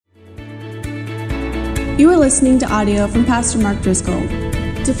You are listening to audio from Pastor Mark Driscoll.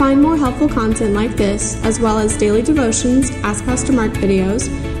 To find more helpful content like this, as well as daily devotions, Ask Pastor Mark videos,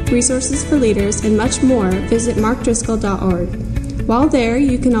 resources for leaders, and much more, visit markdriscoll.org. While there,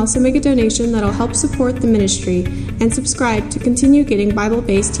 you can also make a donation that will help support the ministry and subscribe to continue getting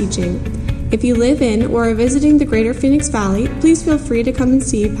Bible-based teaching. If you live in or are visiting the greater Phoenix Valley, please feel free to come and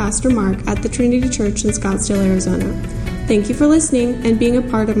see Pastor Mark at the Trinity Church in Scottsdale, Arizona. Thank you for listening and being a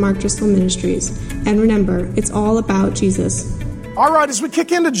part of Mark Driscoll Ministries. And remember, it's all about Jesus. All right, as we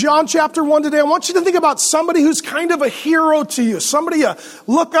kick into John chapter 1 today, I want you to think about somebody who's kind of a hero to you, somebody you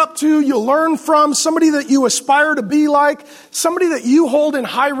look up to, you learn from, somebody that you aspire to be like, somebody that you hold in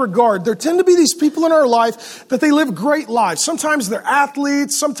high regard. There tend to be these people in our life that they live great lives. Sometimes they're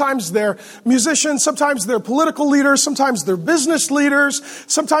athletes, sometimes they're musicians, sometimes they're political leaders, sometimes they're business leaders,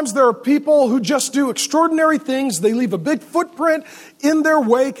 sometimes there are people who just do extraordinary things. They leave a big footprint in their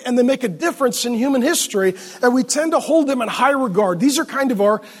wake, and they make a difference in human history, and we tend to hold them in high regard. These are kind of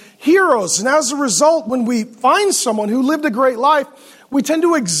our heroes, and as a result, when we find someone who lived a great life, we tend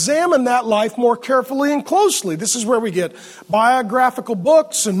to examine that life more carefully and closely. This is where we get biographical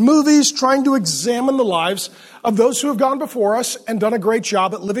books and movies trying to examine the lives of those who have gone before us and done a great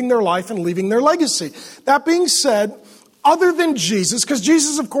job at living their life and leaving their legacy. That being said, other than Jesus, because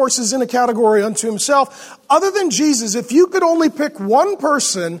Jesus, of course, is in a category unto himself, other than Jesus, if you could only pick one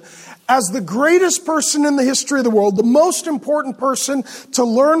person as the greatest person in the history of the world, the most important person to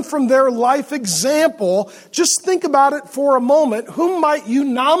learn from their life example, just think about it for a moment. Whom might you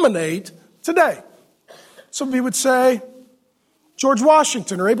nominate today? Somebody would say George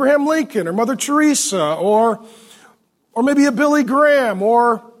Washington or Abraham Lincoln or Mother Teresa or maybe a Billy Graham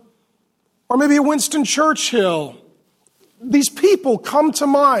or maybe a Winston Churchill. These people come to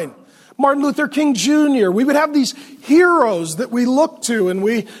mind. Martin Luther King Jr. We would have these heroes that we look to and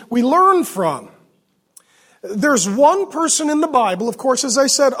we learn from. There's one person in the Bible, of course, as I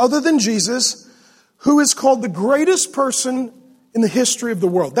said, other than Jesus, who is called the greatest person in the history of the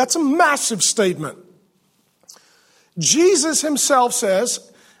world. That's a massive statement. Jesus himself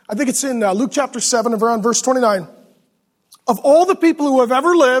says, I think it's in Luke chapter 7, around verse 29, of all the people who have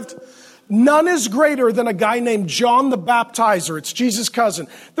ever lived, none is greater than a guy named John the Baptizer. It's Jesus' cousin.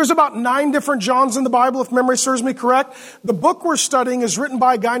 There's about 9 different Johns in the Bible, if memory serves me correct. The book we're studying is written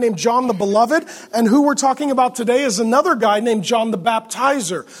by a guy named John the Beloved, and who we're talking about today is another guy named John the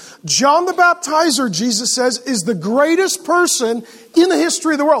Baptizer. John the Baptizer, Jesus says, is the greatest person in the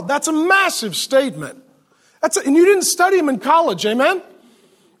history of the world. That's a massive statement. And you didn't study him in college, amen?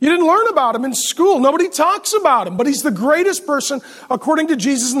 You didn't learn about him in school. Nobody talks about him, but he's the greatest person according to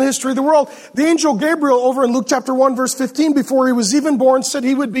Jesus in the history of the world. The angel Gabriel over in Luke chapter 1 verse 15, before he was even born, said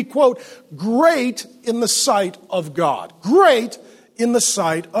he would be, quote, great in the sight of God. Great in the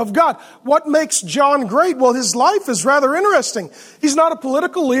sight of God. What makes John great? Well, his life is rather interesting. He's not a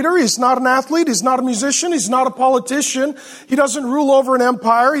political leader. He's not an athlete. He's not a musician. He's not a politician. He doesn't rule over an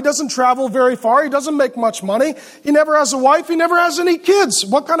empire. He doesn't travel very far. He doesn't make much money. He never has a wife. He never has any kids.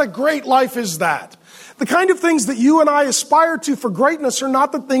 What kind of great life is that? The kind of things that you and I aspire to for greatness are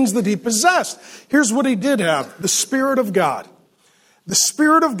not the things that he possessed. Here's what he did have: the Spirit of God. The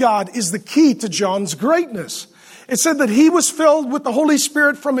Spirit of God is the key to John's greatness. It said that he was filled with the Holy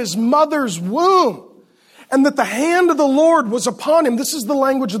Spirit from his mother's womb, and that the hand of the Lord was upon him. This is the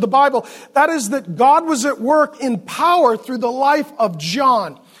language of the Bible. That is, that God was at work in power through the life of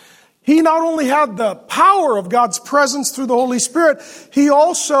John. He not only had the power of God's presence through the Holy Spirit, he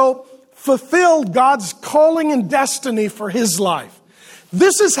also fulfilled God's calling and destiny for his life.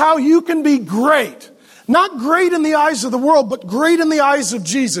 This is how you can be great. Not great in the eyes of the world, but great in the eyes of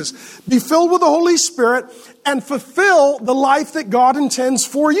Jesus. Be filled with the Holy Spirit and fulfill the life that God intends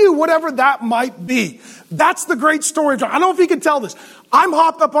for you, whatever that might be. That's the great story. I don't know if you can tell this. I'm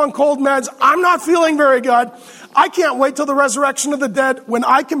hopped up on cold meds. I'm not feeling very good. I can't wait till the resurrection of the dead when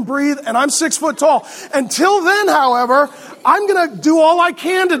I can breathe and I'm 6 foot tall. Until then, however, I'm going to do all I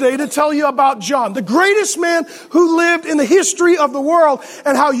can today to tell you about John, the greatest man who lived in the history of the world,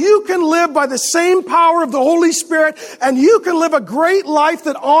 and how you can live by the same power of the Holy Spirit, and you can live a great life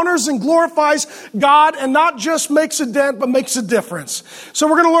that honors and glorifies God and not just makes a dent, but makes a difference. So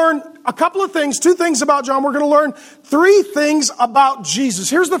we're going to learn a couple of things, 2 things about John. We're going to learn 3 things about Jesus.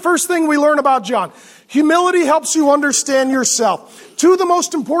 Here's the first thing we learn about John. Humility helps you understand yourself. 2 of the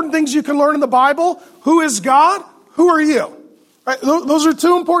most important things you can learn in the Bible: who is God? Who are you? Right? Those are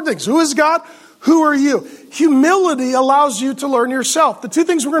 2 important things. Who is God? Who are you? Humility allows you to learn yourself. The 2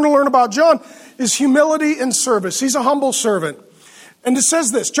 things we're going to learn about John is humility and service. He's a humble servant. And it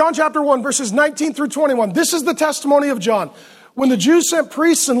says this, John chapter 1, verses 19 through 21. This is the testimony of John. When the Jews sent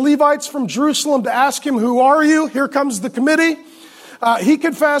priests and Levites from Jerusalem to ask him, who are you? Here comes the committee. He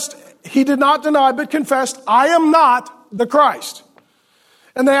confessed, he did not deny, but confessed, I am not the Christ.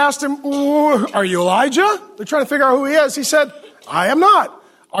 And they asked him, are you Elijah? They're trying to figure out who he is. He said, I am not.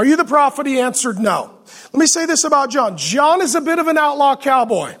 Are you the prophet? He answered, no. Let me say this about John. John is a bit of an outlaw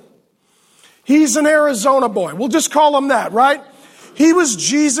cowboy. He's an Arizona boy. We'll just call him that, right? He was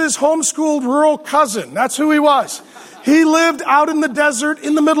Jesus' homeschooled rural cousin. That's who he was. He lived out in the desert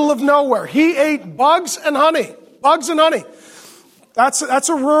in the middle of nowhere. He ate bugs and honey. Bugs and honey. That's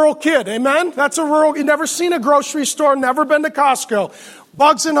a rural kid. Amen? That's a rural, he'd never seen a grocery store, never been to Costco.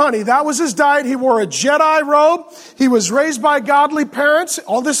 Bugs and honey. That was his diet. He wore a Jedi robe. He was raised by godly parents.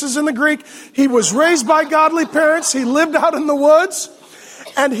 All this is in the Greek. He was raised by godly parents. He lived out in the woods.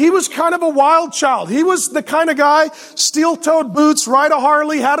 And he was kind of a wild child. He was the kind of guy, steel-toed boots, ride a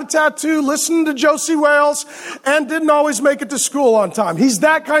Harley, had a tattoo, listened to Josie Wales, and didn't always make it to school on time. He's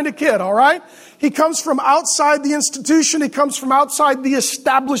that kind of kid, all right? He comes from outside the institution. He comes from outside the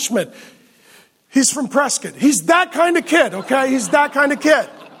establishment. He's from Prescott. He's that kind of kid, okay? He's that kind of kid.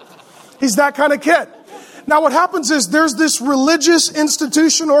 He's that kind of kid. Now what happens is there's this religious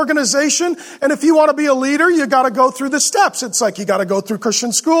institution, organization, and if you want to be a leader, you got to go through the steps. It's like you got to go through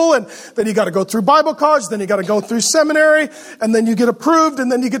Christian school, and then you got to go through Bible college, then you got to go through seminary, and then you get approved,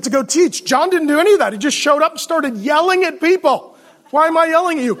 and then you get to go teach. John didn't do any of that. He just showed up and started yelling at people. Why am I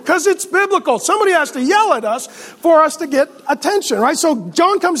yelling at you? Because it's biblical. Somebody has to yell at us for us to get attention, right? So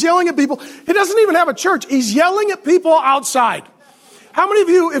John comes yelling at people. He doesn't even have a church. He's yelling at people outside. How many of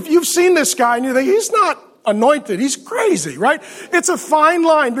you, if you've seen this guy and you think, he's not anointed, he's crazy, right? It's a fine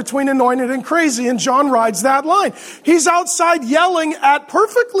line between anointed and crazy, and John rides that line. He's outside yelling at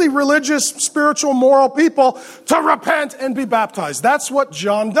perfectly religious, spiritual, moral people to repent and be baptized. That's what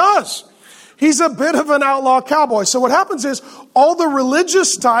John does. He's a bit of an outlaw cowboy. So what happens is all the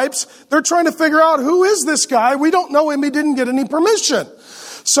religious types, they're trying to figure out, who is this guy? We don't know him. He didn't get any permission.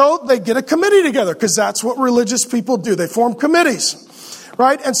 So they get a committee together, because that's what religious people do. They form committees.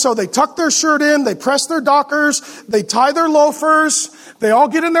 Right? And so they tuck their shirt in, they press their dockers, they tie their loafers, they all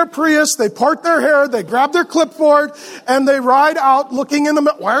get in their Prius, they part their hair, they grab their clipboard, and they ride out looking in the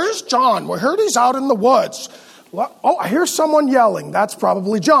middle. Where is John? We heard he's out in the woods. Oh, I hear someone yelling. That's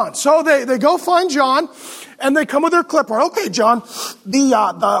probably John. So they go find John, and they come with their clipboard. Okay, John, we're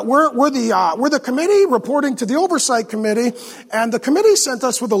the committee reporting to the oversight committee, and the committee sent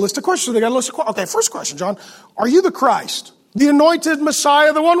us with a list of questions. They got a list of questions. Okay, first question, John. Are you the Christ? The anointed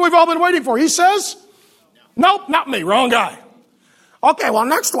Messiah, the one we've all been waiting for? He says, nope, not me, wrong guy. Okay, well,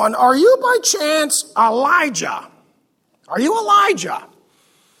 next one. Are you by chance Elijah? Are you Elijah? I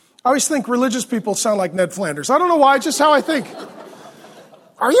always think religious people sound like Ned Flanders. I don't know why, just how I think.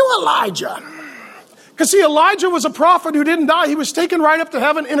 Are you Elijah? Because see, Elijah was a prophet who didn't die. He was taken right up to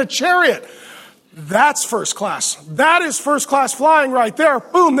heaven in a chariot. That's first class. That is first class flying right there.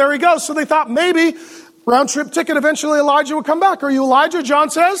 Boom, there he goes. So they thought maybe round trip ticket, eventually Elijah will come back. Are you Elijah? John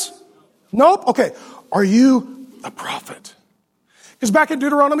says, nope. Okay. Are you a prophet? Because back in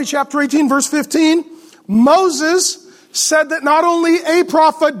Deuteronomy chapter 18, verse 15, Moses said that not only a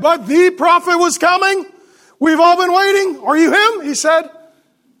prophet, but the prophet was coming. We've all been waiting. Are you him? He said,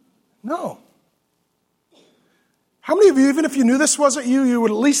 no. How many of you, even if you knew this wasn't you, you would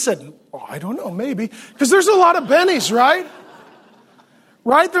at least said, oh, I don't know, maybe. Because there's a lot of Bennies, right?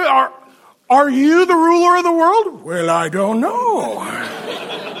 Right? There are you the ruler of the world? Well, I don't know.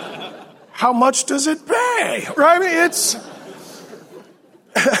 How much does it pay? Right? I mean,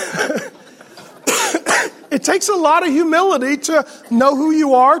 it takes a lot of humility to know who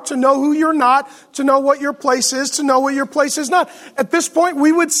you are, to know who you're not, to know what your place is, to know what your place is not. At this point,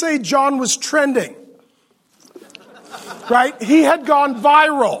 we would say John was trending. Right? He had gone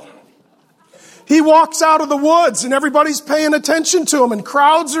viral. He walks out of the woods and everybody's paying attention to him and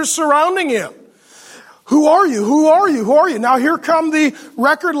crowds are surrounding him. Who are you? Who are you? Who are you? Now here come the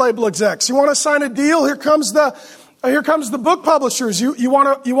record label execs. You want to sign a deal? Here comes the book publishers. You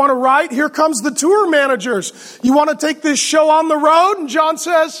want to write? Here comes the tour managers. You want to take this show on the road? And John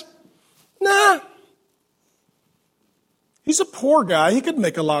says, nah. He's a poor guy. He could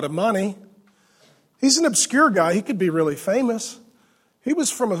make a lot of money. He's an obscure guy. He could be really famous. He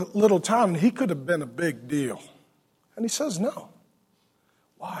was from a little town, and he could have been a big deal. And he says no.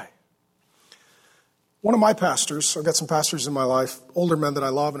 Why? One of my pastors, I've got some pastors in my life, older men that I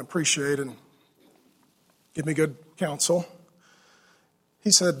love and appreciate and give me good counsel. He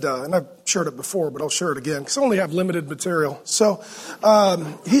said, and I've shared it before, but I'll share it again because I only have limited material. So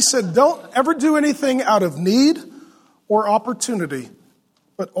he said, don't ever do anything out of need or opportunity,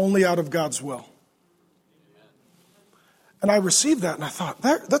 but only out of God's will. And I received that and I thought,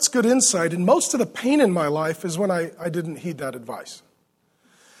 that's good insight. And most of the pain in my life is when I didn't heed that advice.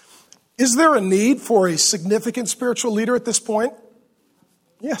 Is there a need for a significant spiritual leader at this point?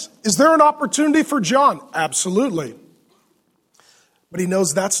 Yes. Is there an opportunity for John? Absolutely. But he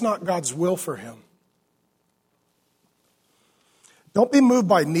knows that's not God's will for him. Don't be moved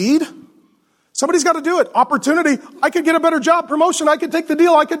by need. Somebody's got to do it. Opportunity. I could get a better job, promotion. I could take the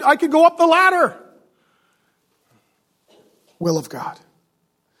deal. I could go up the ladder. Will of God.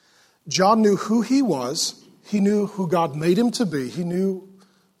 John knew who he was. He knew who God made him to be. He knew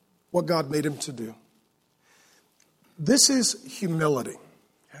what God made him to do. This is humility.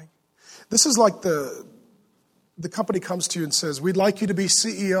 Okay? This is like the company comes to you and says, we'd like you to be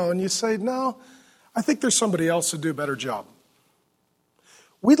CEO. And you say, no, I think there's somebody else who'd do a better job.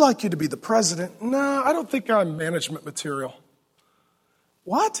 We'd like you to be the president. No, I don't think I'm management material.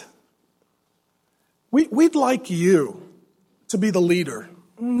 What? We'd like you to be the leader.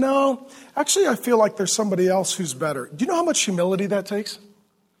 No, actually, I feel like there's somebody else who's better. Do you know how much humility that takes?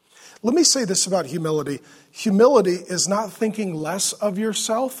 Let me say this about humility. Humility is not thinking less of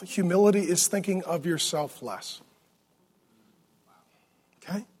yourself. Humility is thinking of yourself less.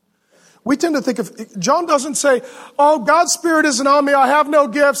 Okay? We tend to think of, John doesn't say, oh, God's Spirit isn't on me. I have no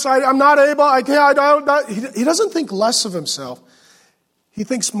gifts. I'm not able. He doesn't think less of himself. He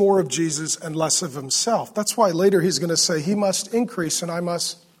thinks more of Jesus and less of himself. That's why later he's going to say, he must increase and I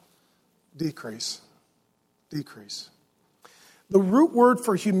must decrease. Decrease. The root word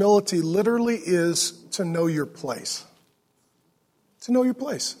for humility literally is to know your place. To know your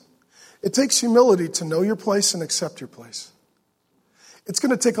place. It takes humility to know your place and accept your place. It's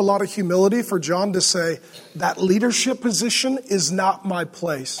going to take a lot of humility for John to say, that leadership position is not my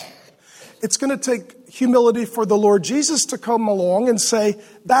place. It's going to take humility for the Lord Jesus to come along and say,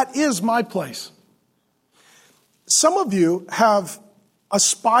 that is my place. Some of you have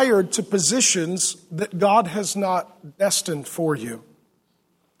aspired to positions that God has not destined for you.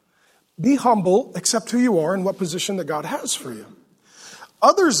 Be humble, accept who you are and what position that God has for you.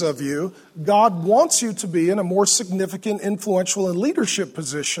 Others of you, God wants you to be in a more significant, influential, and leadership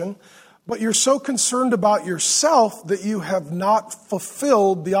position, but you're so concerned about yourself that you have not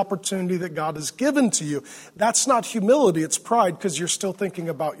fulfilled the opportunity that God has given to you. That's not humility, it's pride, because you're still thinking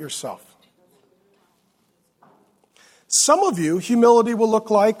about yourself. Some of you, humility will look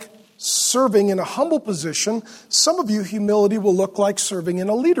like serving in a humble position. Some of you, humility will look like serving in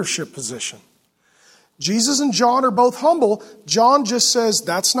a leadership position. Jesus and John are both humble. John just says,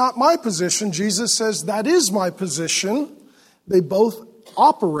 that's not my position. Jesus says, that is my position. They both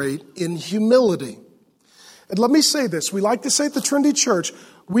operate in humility. And let me say this. We like to say at the Trinity Church,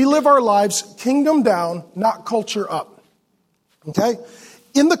 we live our lives kingdom down, not culture up. Okay?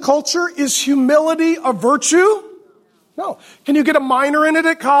 In the culture, is humility a virtue? No. Can you get a minor in it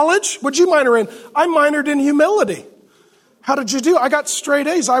at college? What'd you minor in? I minored in humility. How did you do? I got straight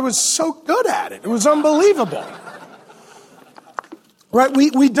A's. I was so good at it. It was unbelievable. Right?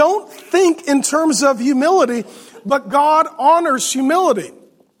 We don't think in terms of humility, but God honors humility.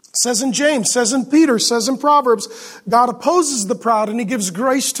 It says in James, says in Peter, says in Proverbs, God opposes the proud and he gives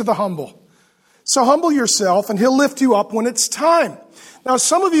grace to the humble. So humble yourself and he'll lift you up when it's time. Now,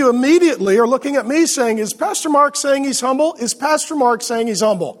 some of you immediately are looking at me saying, is Pastor Mark saying he's humble? Is Pastor Mark saying he's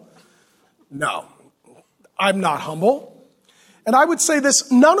humble? No, I'm not humble. And I would say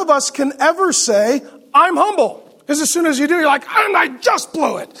this, none of us can ever say, I'm humble. Because as soon as you do, you're like, and I just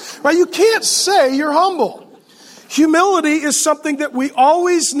blew it. Right? You can't say you're humble. Humility is something that we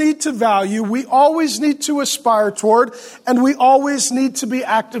always need to value, we always need to aspire toward, and we always need to be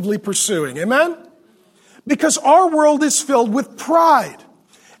actively pursuing. Amen? Because our world is filled with pride.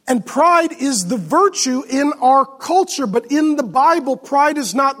 And pride is the virtue in our culture. But in the Bible, pride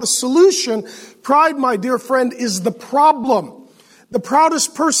is not the solution. Pride, my dear friend, is the problem. The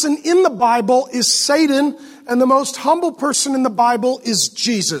proudest person in the Bible is Satan, and the most humble person in the Bible is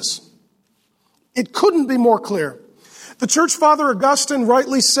Jesus. It couldn't be more clear. The church father Augustine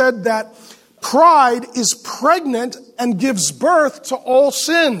rightly said that pride is pregnant and gives birth to all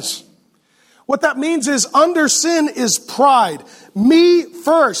sins. What that means is under sin is pride. Me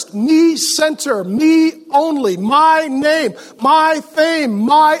first, me center, me only, my name, my fame,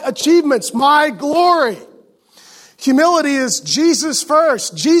 my achievements, my glory. Humility is Jesus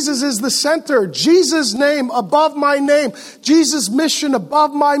first. Jesus is the center. Jesus' name above my name. Jesus' mission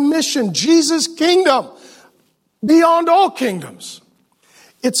above my mission. Jesus' kingdom beyond all kingdoms.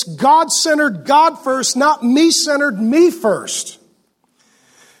 It's God-centered, God first, not me-centered, me first.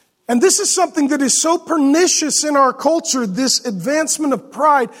 And this is something that is so pernicious in our culture, this advancement of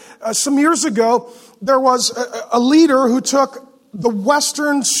pride. Some years ago, there was a leader who took the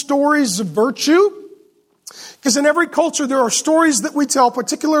Western stories of virtue, because in every culture there are stories that we tell,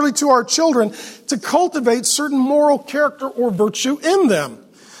 particularly to our children, to cultivate certain moral character or virtue in them.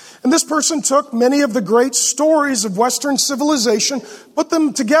 And this person took many of the great stories of Western civilization, put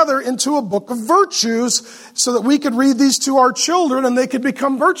them together into a book of virtues so that we could read these to our children and they could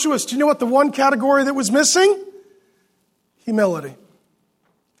become virtuous. Do you know what the one category that was missing? Humility.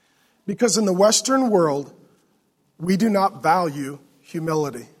 Because in the Western world, we do not value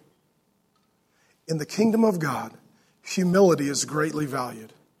humility. In the kingdom of God, humility is greatly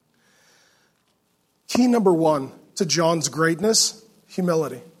valued. Key number one to John's greatness,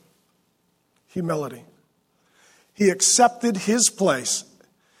 humility. Humility. He accepted his place,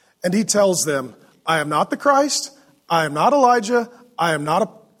 and he tells them, I am not the Christ, I am not Elijah, I'm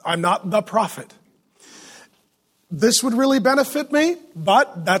not the prophet. This would really benefit me,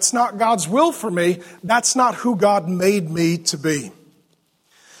 but that's not God's will for me. That's not who God made me to be.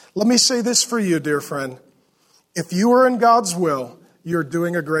 Let me say this for you, dear friend. If you are in God's will, you're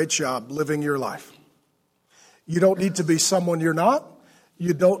doing a great job living your life. You don't need to be someone you're not.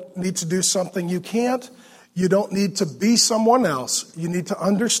 You don't need to do something you can't. You don't need to be someone else. You need to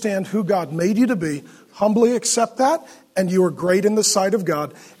understand who God made you to be, humbly accept that, and you are great in the sight of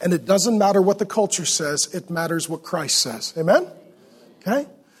God. And it doesn't matter what the culture says. It matters what Christ says. Amen? Okay?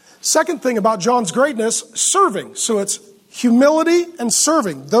 Second thing about John's greatness, serving. So it's humility and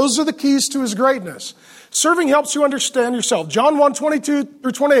serving. Those are the keys to his greatness. Serving helps you understand yourself. John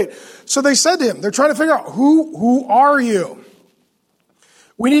 1:22-28. So they said to him, they're trying to figure out, who are you?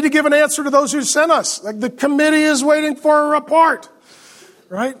 We need to give an answer to those who sent us. Like the committee is waiting for a report,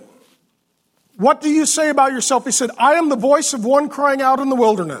 right? What do you say about yourself? He said, I am the voice of one crying out in the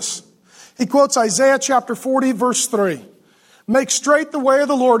wilderness. He quotes Isaiah chapter 40, verse 3. Make straight the way of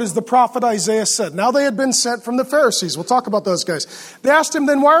the Lord, as the prophet Isaiah said. Now they had been sent from the Pharisees. We'll talk about those guys. They asked him,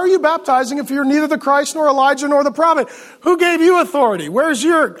 then why are you baptizing if you're neither the Christ nor Elijah nor the prophet? Who gave you authority? Where's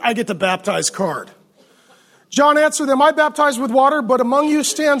your I get to baptize card? John answered them, I baptize with water, but among you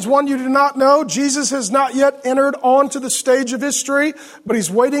stands one you do not know. Jesus has not yet entered onto the stage of history, but he's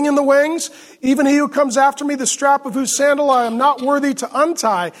waiting in the wings. Even he who comes after me, the strap of whose sandal I am not worthy to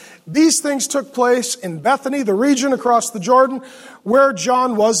untie. These things took place in Bethany, the region across the Jordan, where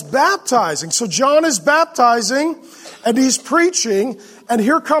John was baptizing. So John is baptizing and he's preaching, and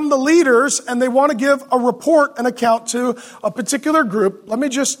here come the leaders, and they want to give a report, an account to a particular group. Let me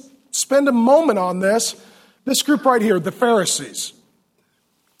just spend a moment on this. This group right here, the Pharisees.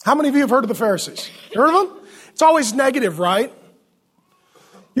 How many of you have heard of the Pharisees? You heard of them? It's always negative, right?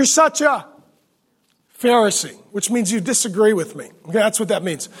 You're such a Pharisee, which means you disagree with me. Okay, that's what that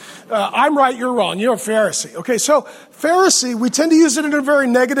means. I'm right, you're wrong. You're a Pharisee. Okay, so Pharisee, we tend to use it in a very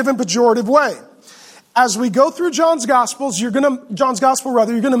negative and pejorative way. As we go through John's gospel, you're going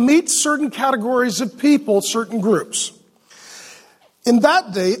to meet certain categories of people, certain groups. In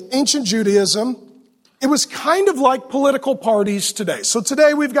that day, ancient Judaism, it was kind of like political parties today. So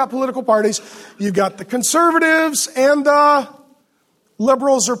today we've got political parties. You've got the conservatives and the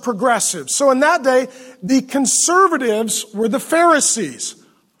liberals or progressives. So in that day, the conservatives were the Pharisees,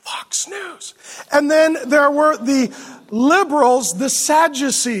 Fox News. And then there were the liberals, the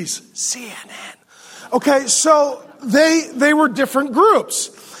Sadducees, CNN. Okay, so they were different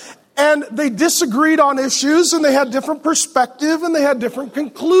groups. And they disagreed on issues, and they had different perspective, and they had different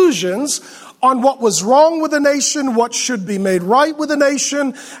conclusions on what was wrong with the nation, what should be made right with the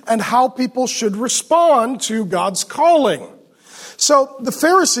nation, and how people should respond to God's calling. So the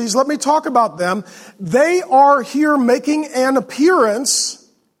Pharisees, let me talk about them. They are here making an appearance.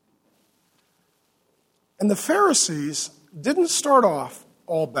 And the Pharisees didn't start off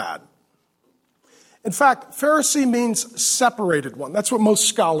all bad. In fact, Pharisee means separated one. That's what most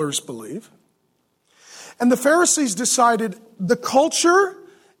scholars believe. And the Pharisees decided the culture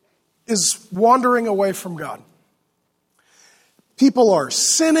is wandering away from God. People are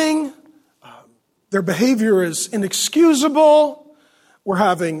sinning. Their behavior is inexcusable. We're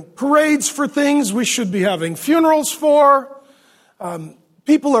having parades for things we should be having funerals for.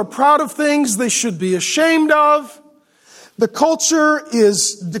 People are proud of things they should be ashamed of. The culture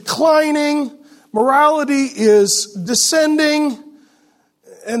is declining. Morality is descending.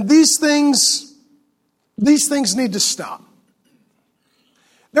 And these things need to stop.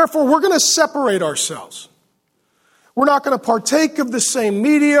 Therefore, we're going to separate ourselves. We're not going to partake of the same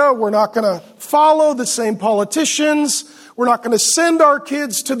media. We're not going to follow the same politicians. We're not going to send our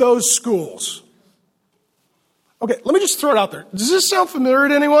kids to those schools. Okay, let me just throw it out there. Does this sound familiar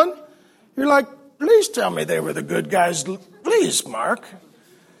to anyone? You're like, please tell me they were the good guys. Please, Mark.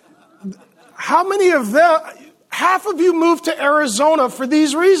 How many of them, half of you moved to Arizona for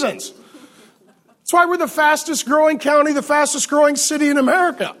these reasons? That's why we're the fastest growing county, the fastest growing city in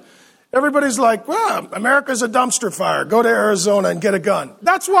America. Everybody's like, well, America's a dumpster fire. Go to Arizona and get a gun.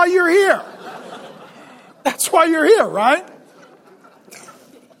 That's why you're here. That's why you're here, right?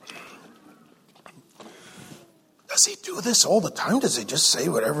 Does he do this all the time? Does he just say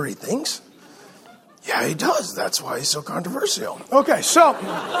whatever he thinks? Yeah, he does. That's why he's so controversial. Okay, so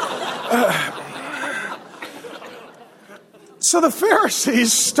the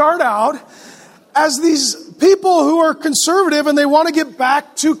Pharisees start out as these people who are conservative and they want to get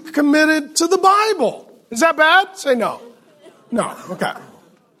back to committed to the Bible. Is that bad? Say no. No, okay.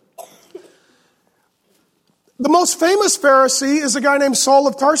 The most famous Pharisee is a guy named Saul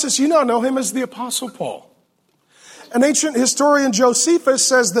of Tarsus. You now know him as the Apostle Paul. An ancient historian, Josephus,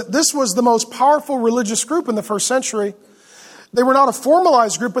 says that this was the most powerful religious group in the first century. They were not a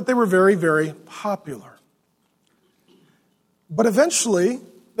formalized group, but they were very, very popular. But eventually,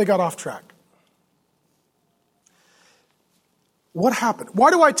 they got off track. What happened?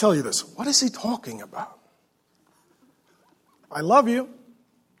 Why do I tell you this? What is he talking about? I love you,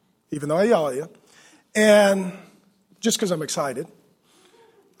 even though I yell at you. And just because I'm excited,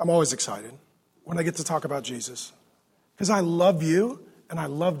 I'm always excited when I get to talk about Jesus. Because I love you, and I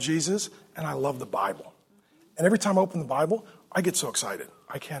love Jesus, and I love the Bible. And every time I open the Bible, I get so excited.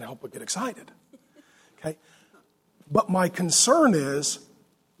 I can't help but get excited. Okay? But my concern is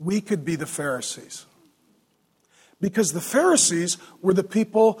we could be the Pharisees. Because the Pharisees were the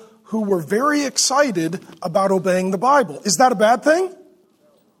people who were very excited about obeying the Bible. Is that a bad thing?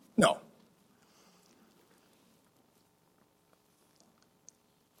 No.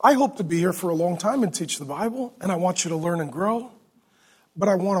 I hope to be here for a long time and teach the Bible, and I want you to learn and grow. But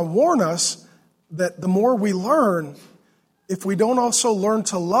I want to warn us that the more we learn, if we don't also learn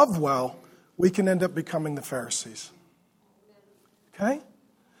to love well, we can end up becoming the Pharisees. Okay?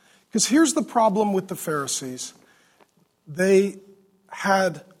 Because here's the problem with the Pharisees. They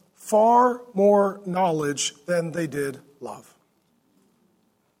had far more knowledge than they did love.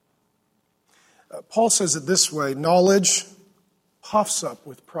 Paul says it this way, knowledge puffs up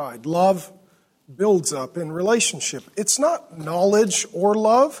with pride. Love builds up in relationship. It's not knowledge or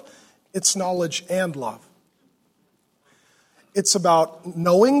love, it's knowledge and love. It's about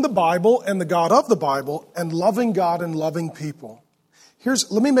knowing the Bible and the God of the Bible and loving God and loving people.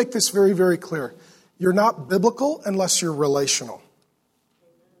 Let me make this very, very clear. You're not biblical unless you're relational.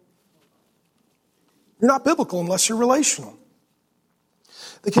 You're not biblical unless you're relational.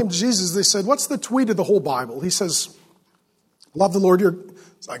 They came to Jesus, they said, what's the tweet of the whole Bible? He says, love the Lord your...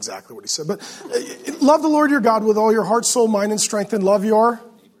 It's not exactly what he said, but love the Lord your God with all your heart, soul, mind, and strength, and love your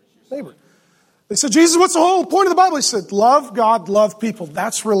neighbor. They said, Jesus, what's the whole point of the Bible? He said, love God, love people.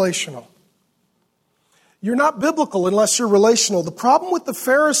 That's relational. You're not biblical unless you're relational. The problem with the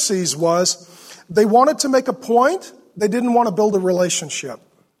Pharisees was they wanted to make a point. They didn't want to build a relationship.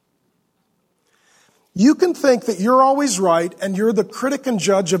 You can think that you're always right and you're the critic and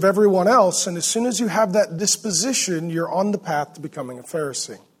judge of everyone else, and as soon as you have that disposition, you're on the path to becoming a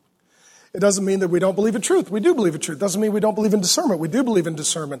Pharisee. It doesn't mean that we don't believe in truth. We do believe in truth. It doesn't mean we don't believe in discernment. We do believe in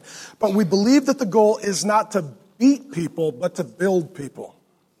discernment. But we believe that the goal is not to beat people, but to build people.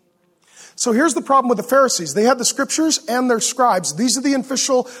 So here's the problem with the Pharisees. They had the scriptures and their scribes. These are the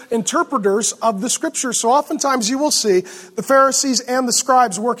official interpreters of the scriptures. So oftentimes you will see the Pharisees and the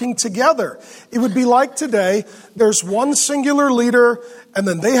scribes working together. It would be like today, there's one singular leader, and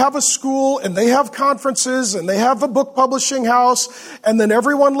then they have a school, and they have conferences, and they have a book publishing house, and then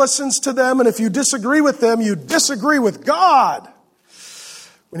everyone listens to them, and if you disagree with them, you disagree with God.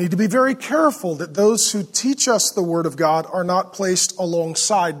 We need to be very careful that those who teach us the Word of God are not placed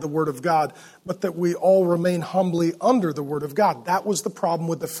alongside the Word of God, but that we all remain humbly under the Word of God. That was the problem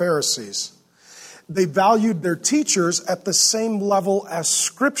with the Pharisees. They valued their teachers at the same level as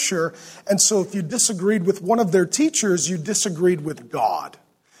Scripture, and so if you disagreed with one of their teachers, you disagreed with God.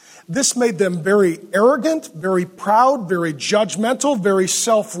 This made them very arrogant, very proud, very judgmental, very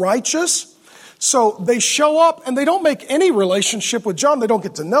self-righteous. So they show up and they don't make any relationship with John. They don't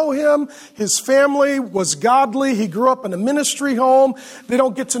get to know him. His family was godly. He grew up in a ministry home. They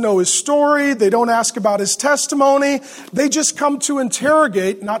don't get to know his story. They don't ask about his testimony. They just come to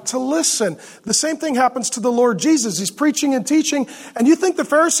interrogate, not to listen. The same thing happens to the Lord Jesus. He's preaching and teaching. And you think the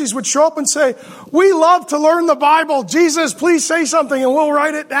Pharisees would show up and say, we love to learn the Bible. Jesus, please say something and we'll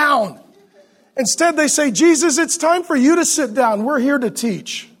write it down. Instead, they say, Jesus, it's time for you to sit down. We're here to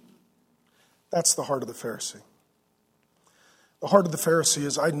teach. That's the heart of the Pharisee. The heart of the Pharisee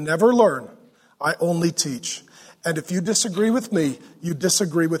is, I never learn, I only teach. And if you disagree with me, you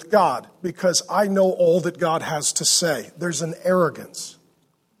disagree with God, because I know all that God has to say. There's an arrogance.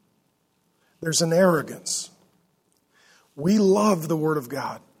 There's an arrogance. We love the Word of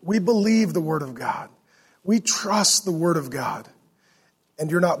God. We believe the Word of God. We trust the Word of God.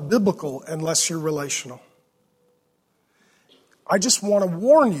 And you're not biblical unless you're relational. I just want to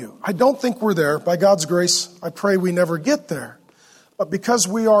warn you. I don't think we're there. By God's grace, I pray we never get there. But because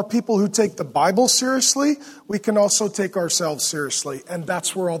we are people who take the Bible seriously, we can also take ourselves seriously. And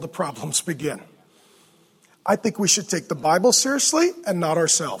that's where all the problems begin. I think we should take the Bible seriously and not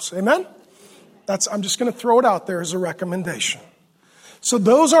ourselves. Amen? I'm just going to throw it out there as a recommendation. So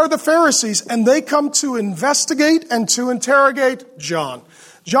those are the Pharisees, and they come to investigate and to interrogate John.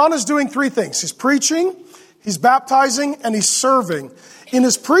 John is doing three things. He's preaching, he's baptizing, and he's serving. In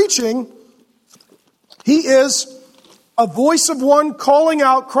his preaching, he is a voice of one calling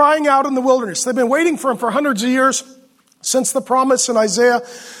out, crying out in the wilderness. They've been waiting for him for hundreds of years, since the promise in Isaiah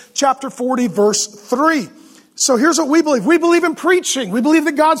chapter 40, verse 3. So here's what we believe. We believe in preaching. We believe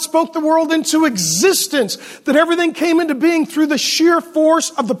that God spoke the world into existence, that everything came into being through the sheer force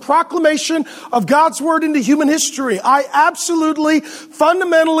of the proclamation of God's word into human history. I absolutely,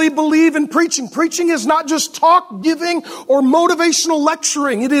 fundamentally believe in preaching. Preaching is not just talk giving or motivational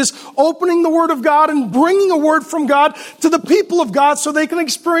lecturing. It is opening the word of God and bringing a word from God to the people of God so they can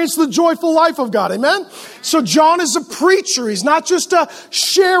experience the joyful life of God. Amen? So John is a preacher. He's not just a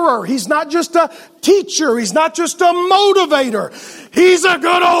sharer. He's not just a teacher. He's not just a motivator. He's a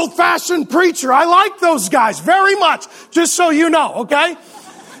good old-fashioned preacher. I like those guys very much, just so you know, okay?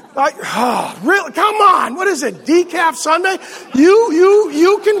 Really? Come on. What is it? Decaf Sunday?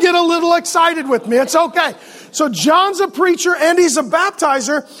 You can get a little excited with me. It's okay. So John's a preacher and he's a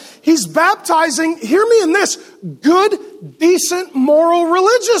baptizer. He's baptizing, hear me in this, good, decent, moral,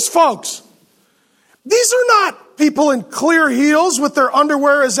 religious folks. These are not people in clear heels with their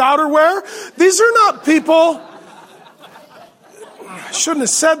underwear as outerwear. These are not people, I shouldn't have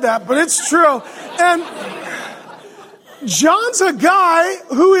said that, but it's true. And John's a guy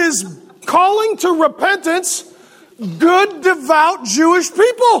who is calling to repentance good, devout Jewish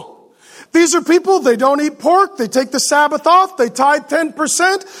people. These are people, they don't eat pork, they take the Sabbath off, they tithe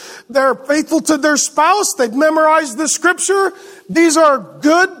 10%, they're faithful to their spouse, they've memorized the scripture. These are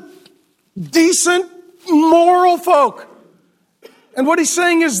good, decent, moral folk. And what he's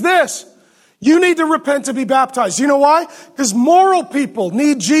saying is this: you need to repent to be baptized. You know why? Because moral people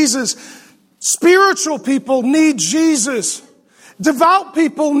need Jesus. Spiritual people need Jesus. Devout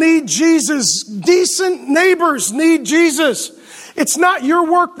people need Jesus. Decent neighbors need Jesus. It's not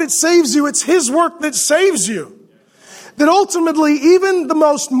your work that saves you, it's His work that saves you. That ultimately, even the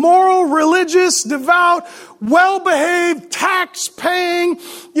most moral, religious, devout, well-behaved, tax-paying,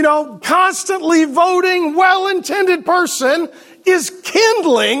 constantly voting, well-intended person is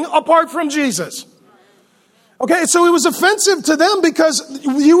kindling apart from Jesus. Okay, so it was offensive to them because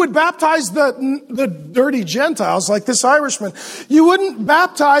you would baptize the dirty Gentiles like this Irishman. You wouldn't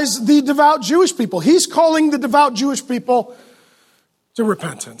baptize the devout Jewish people. He's calling the devout Jewish people to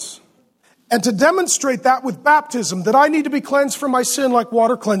repentance. And to demonstrate that with baptism, that I need to be cleansed from my sin like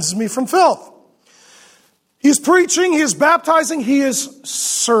water cleanses me from filth. He's preaching, he is baptizing, he is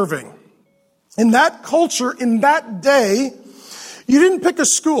serving. In that culture, in that day, you didn't pick a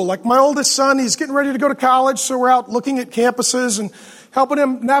school. Like my oldest son, he's getting ready to go to college, so we're out looking at campuses and helping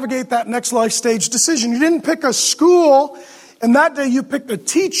him navigate that next life stage decision. You didn't pick a school. In that day, you picked a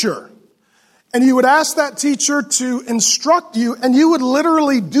teacher. And you would ask that teacher to instruct you, and you would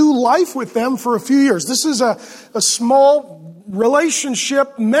literally do life with them for a few years. This is a small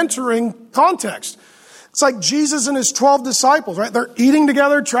relationship mentoring context. It's like Jesus and his 12 disciples, right? They're eating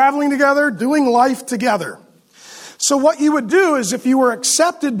together, traveling together, doing life together. So what you would do is if you were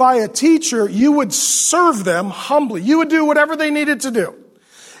accepted by a teacher, you would serve them humbly. You would do whatever they needed to do.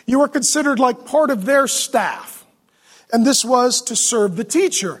 You were considered like part of their staff. And this was to serve the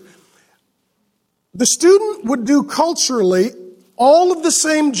teacher. The student would do culturally all of the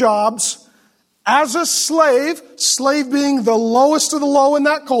same jobs as a slave being the lowest of the low in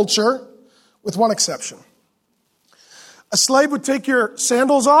that culture, with one exception. A slave would take your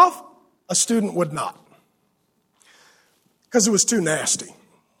sandals off, a student would not. Because it was too nasty.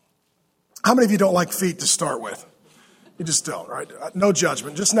 How many of you don't like feet to start with? You just don't, right? No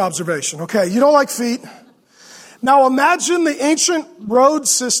judgment, just an observation. Okay, you don't like feet. Now imagine the ancient road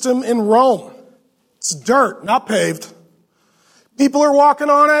system in Rome. It's dirt, not paved. People are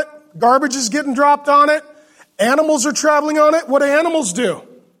walking on it. Garbage is getting dropped on it. Animals are traveling on it. What do animals do?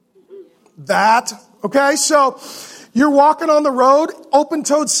 That. Okay, so you're walking on the road,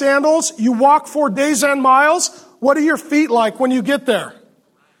 open-toed sandals. You walk for days and miles. What are your feet like when you get there?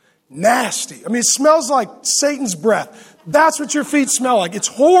 Nasty. I mean, it smells like Satan's breath. That's what your feet smell like. It's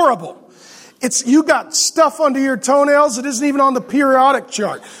horrible. You got stuff under your toenails that isn't even on the periodic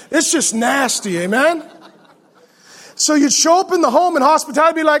chart. It's just nasty, amen? So you'd show up in the home and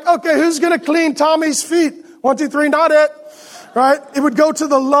hospitality, be like, okay, who's going to clean Tommy's feet? 1, 2, 3, not it. Right? It would go to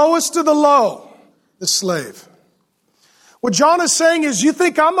the lowest of the low, the slave. What John is saying is, you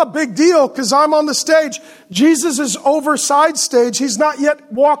think I'm a big deal because I'm on the stage. Jesus is over side stage. He's not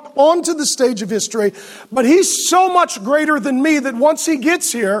yet walked onto the stage of history, but he's so much greater than me that once he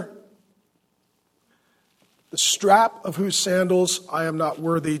gets here, the strap of whose sandals I am not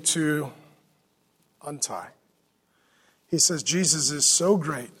worthy to untie. He says, Jesus is so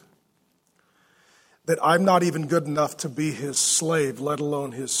great that I'm not even good enough to be his slave, let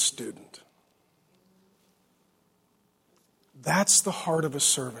alone his student. That's the heart of a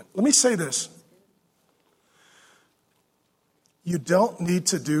servant. Let me say this. You don't need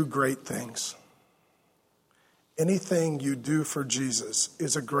to do great things. Anything you do for Jesus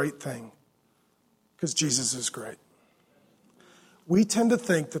is a great thing because Jesus is great. We tend to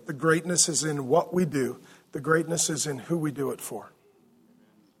think that the greatness is in what we do. The greatness is in who we do it for.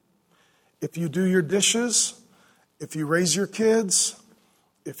 If you do your dishes, if you raise your kids,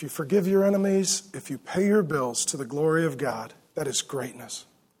 if you forgive your enemies, if you pay your bills to the glory of God, that is greatness.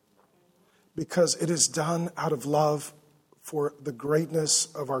 Because it is done out of love for the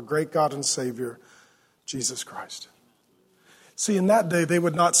greatness of our great God and Savior, Jesus Christ. See, in that day, they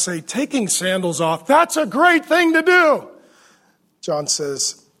would not say, taking sandals off, that's a great thing to do. John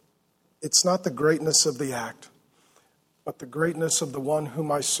says, it's not the greatness of the act, but the greatness of the one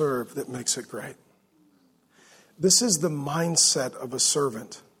whom I serve that makes it great. This is the mindset of a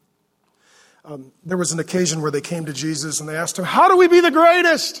servant. There was an occasion where they came to Jesus and they asked him, how do we be the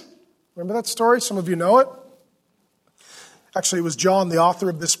greatest? Remember that story? Some of you know it. Actually, it was John, the author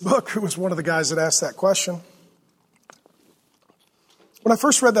of this book, who was one of the guys that asked that question. When I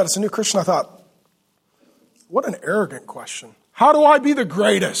first read that as a new Christian, I thought, what an arrogant question. How do I be the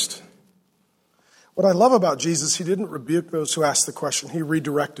greatest? What I love about Jesus, he didn't rebuke those who asked the question. He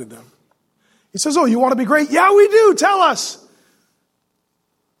redirected them. He says, oh, you want to be great? Yeah, we do. Tell us.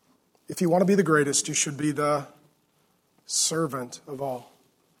 If you want to be the greatest, you should be the servant of all.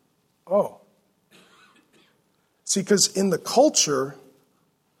 Oh. See, because in the culture,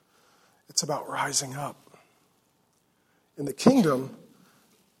 it's about rising up. In the kingdom,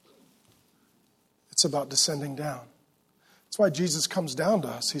 it's about descending down. That's why Jesus comes down to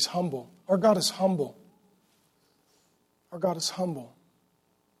us. He's humble. Our God is humble. Our God is humble.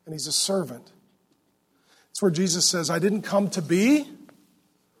 And he's a servant. It's where Jesus says, I didn't come to be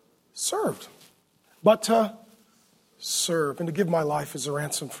served, but to serve and to give my life as a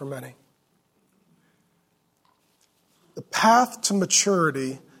ransom for many. The path to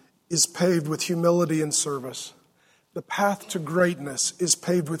maturity is paved with humility and service. The path to greatness is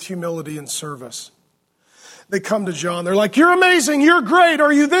paved with humility and service. They come to John. They're like, you're amazing. You're great.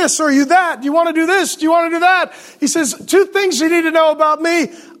 Are you this? Are you that? Do you want to do this? Do you want to do that? He says, 2 things you need to know about me.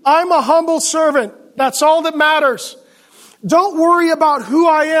 I'm a humble servant. That's all that matters. Don't worry about who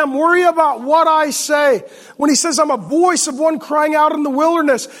I am. Worry about what I say. When he says, I'm a voice of one crying out in the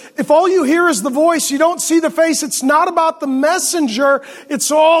wilderness. If all you hear is the voice, you don't see the face. It's not about the messenger.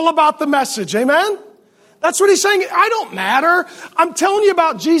 It's all about the message. Amen? That's what he's saying. I don't matter. I'm telling you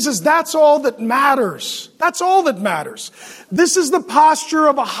about Jesus. That's all that matters. That's all that matters. This is the posture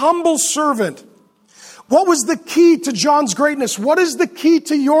of a humble servant. What was the key to John's greatness? What is the key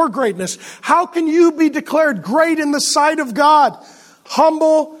to your greatness? How can you be declared great in the sight of God?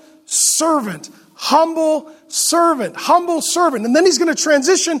 Humble servant. Humble servant. Humble servant. And then he's going to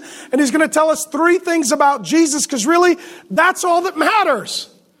transition and he's going to tell us 3 things about Jesus, because really, that's all that matters.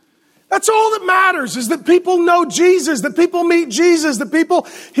 That's all that matters, is that people know Jesus, that people meet Jesus, that people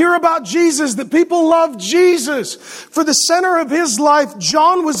hear about Jesus, that people love Jesus. For the center of his life,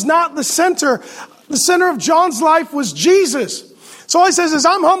 John was not the center. The center of John's life was Jesus. So all he says is,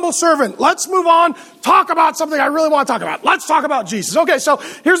 I'm humble servant. Let's move on. Talk about something I really want to talk about. Let's talk about Jesus. Okay, so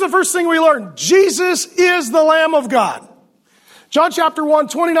here's the first thing we learn. Jesus is the Lamb of God. John chapter 1,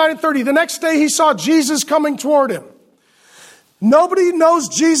 29 and 30. The next day he saw Jesus coming toward him. Nobody knows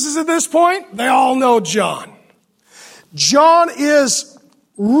Jesus at this point. They all know John. John is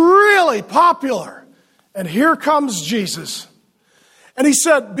really popular. And here comes Jesus. And he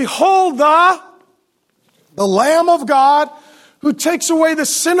said, behold the Lamb of God who takes away the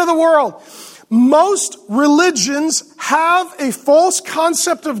sin of the world. Most religions have a false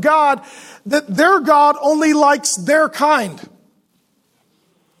concept of God, that their God only likes their kind.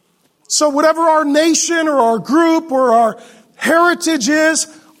 So whatever our nation or our group or our heritage is,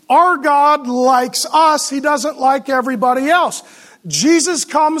 our God likes us. He doesn't like everybody else. Jesus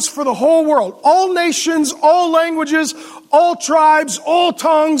comes for the whole world. All nations, all languages, all tribes, all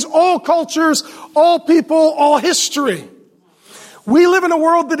tongues, all cultures, all people, all history. We live in a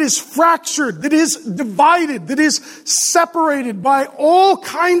world that is fractured, that is divided, that is separated by all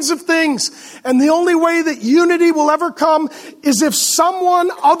kinds of things. And the only way that unity will ever come is if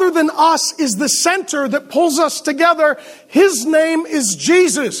someone other than us is the center that pulls us together. His name is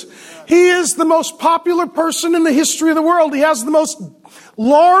Jesus. He is the most popular person in the history of the world. He has the most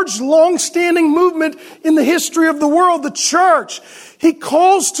large, long-standing movement in the history of the world, the church. He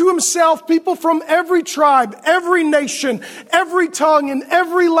calls to himself people from every tribe, every nation, every tongue, and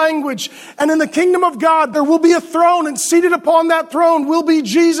every language. And in the kingdom of God, there will be a throne, and seated upon that throne will be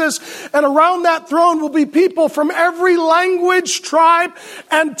Jesus. And around that throne will be people from every language, tribe,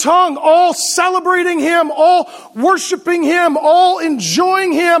 and tongue, all celebrating him, all worshiping him, all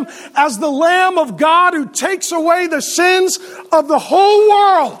enjoying him as the Lamb of God who takes away the sins of the whole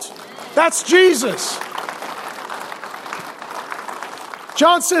world. That's Jesus.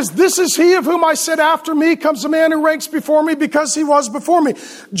 John says, this is he of whom I said, after me comes a man who ranks before me because he was before me.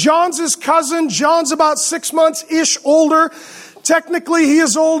 John's his cousin. John's about 6 months-ish older. Technically, he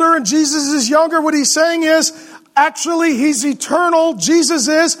is older and Jesus is younger. What he's saying is, actually, he's eternal. Jesus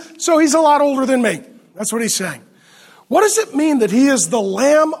is, so he's a lot older than me. That's what he's saying. What does it mean that he is the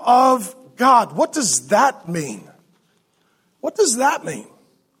Lamb of God? What does that mean? What does that mean?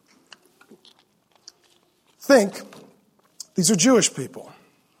 Think, these are Jewish people.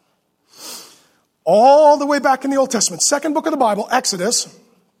 All the way back in the Old Testament, second book of the Bible, Exodus,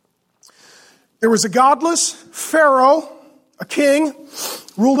 there was a godless Pharaoh, a king,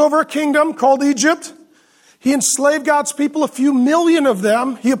 ruled over a kingdom called Egypt. He enslaved God's people, a few million of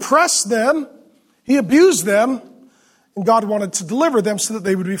them. He oppressed them. He abused them. And God wanted to deliver them so that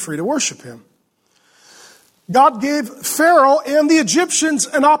they would be free to worship him. God gave Pharaoh and the Egyptians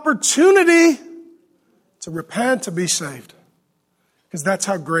an opportunity to repent, to be saved. Because that's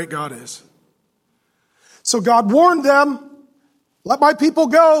how great God is. So God warned them, let my people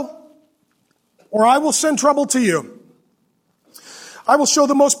go, or I will send trouble to you. I will show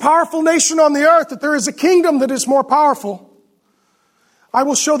the most powerful nation on the earth that there is a kingdom that is more powerful. I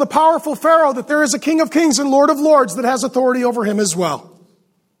will show the powerful Pharaoh that there is a King of kings and Lord of lords that has authority over him as well.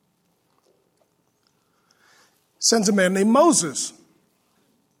 Sends a man named Moses.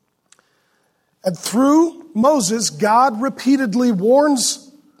 And through Moses, God repeatedly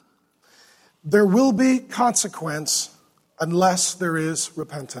warns there will be consequence unless there is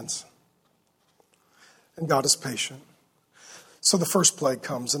repentance. And God is patient. So the first plague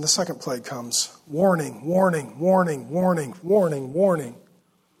comes and the second plague comes. Warning, warning, warning, warning, warning, warning.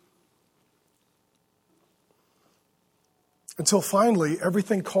 Until finally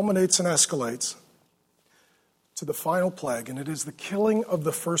everything culminates and escalates to the final plague, and it is the killing of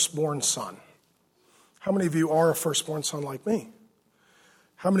the firstborn son. How many of you are a firstborn son like me?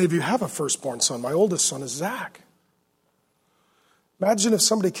 How many of you have a firstborn son? My oldest son is Zach. Imagine if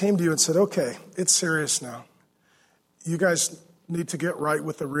somebody came to you and said, okay, it's serious now. You guys need to get right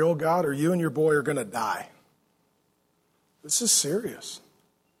with the real God or you and your boy are going to die. This is serious.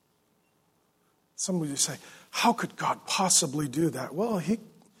 Somebody would say, how could God possibly do that? Well, he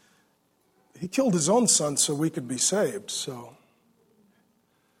killed his own son so we could be saved. So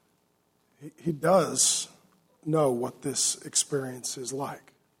he does know what this experience is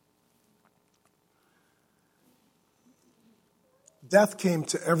like. Death came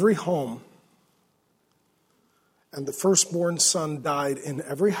to every home, and the firstborn son died in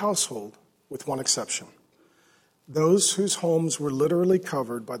every household with one exception. Those whose homes were literally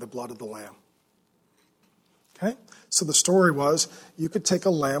covered by the blood of the lamb. Okay? So the story was, you could take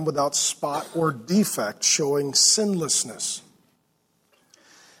a lamb without spot or defect showing sinlessness.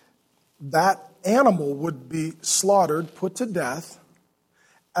 That animal would be slaughtered, put to death,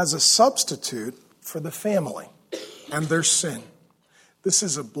 as a substitute for the family and their sin. This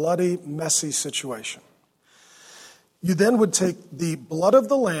is a bloody, messy situation. You then would take the blood of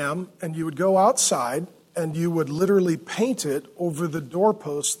the lamb and you would go outside and you would literally paint it over the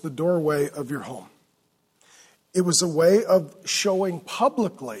doorpost, the doorway of your home. It was a way of showing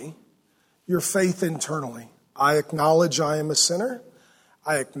publicly your faith internally. I acknowledge I am a sinner.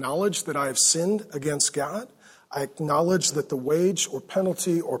 I acknowledge that I have sinned against God. I acknowledge that the wage or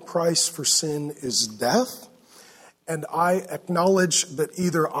penalty or price for sin is death. And I acknowledge that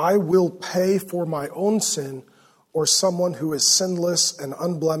either I will pay for my own sin or someone who is sinless and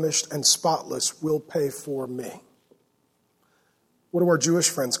unblemished and spotless will pay for me. What do our Jewish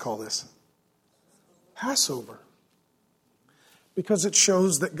friends call this? Passover. Because it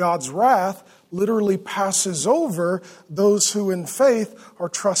shows that God's wrath literally passes over those who in faith are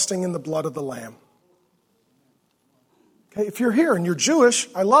trusting in the blood of the Lamb. Okay, if you're here and you're Jewish,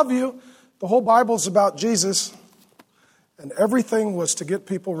 I love you. The whole Bible's about Jesus. And everything was to get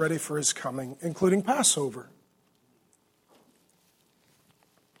people ready for his coming, including Passover.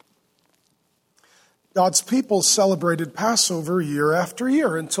 God's people celebrated Passover year after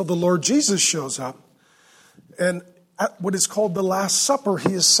year until the Lord Jesus shows up. And at what is called the Last Supper,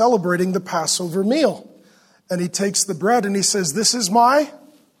 he is celebrating the Passover meal. And he takes the bread and he says, "This is my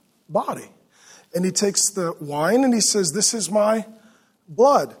body." And he takes the wine and he says, "This is my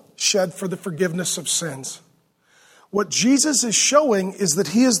blood shed for the forgiveness of sins." What Jesus is showing is that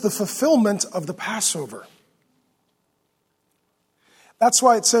he is the fulfillment of the Passover. That's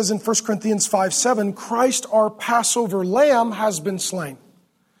why it says in 1 Corinthians 5:7, Christ our Passover lamb has been slain.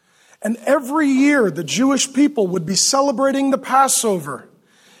 And every year the Jewish people would be celebrating the Passover.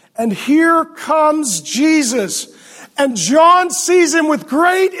 And here comes Jesus. And John sees him with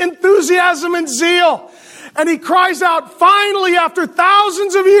great enthusiasm and zeal. And he cries out, finally, after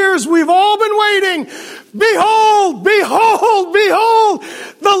thousands of years, we've all been waiting. Behold, behold, behold,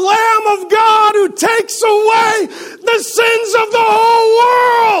 the Lamb of God who takes away the sins of the whole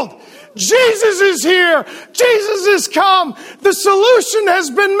world. Jesus is here. Jesus has come. The solution has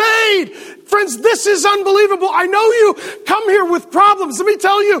been made. Friends, this is unbelievable. I know you come here with problems. Let me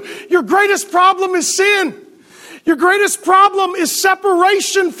tell you, your greatest problem is sin. Your greatest problem is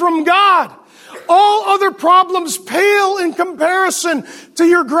separation from God. All other problems pale in comparison to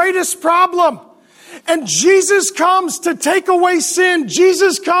your greatest problem. And Jesus comes to take away sin.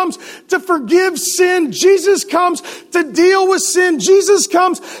 Jesus comes to forgive sin. Jesus comes to deal with sin. Jesus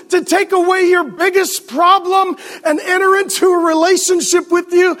comes to take away your biggest problem and enter into a relationship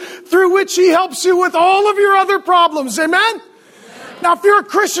with you through which he helps you with all of your other problems. Amen? Now, if you're a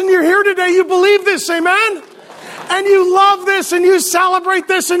Christian, you're here today, you believe this. Amen? And you love this and you celebrate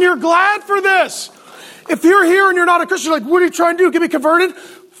this and you're glad for this. If you're here and you're not a Christian, you're like, what are you trying to do? Get me converted?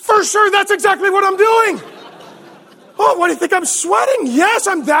 For sure, that's exactly what I'm doing. Oh, what do you think? I'm sweating? Yes,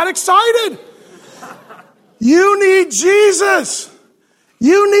 I'm that excited. You need Jesus.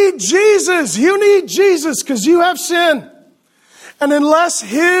 You need Jesus. You need Jesus because you have sin. And unless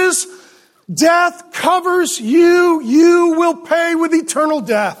his death covers you, you will pay with eternal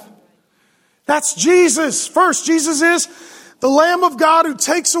death. That's Jesus. First, Jesus is the Lamb of God who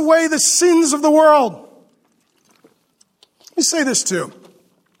takes away the sins of the world. Let me say this too.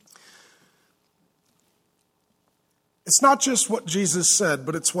 It's not just what Jesus said,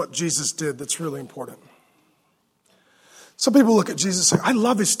 but it's what Jesus did that's really important. Some people look at Jesus and say, I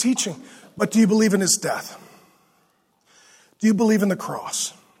love his teaching, but do you believe in his death? Do you believe in the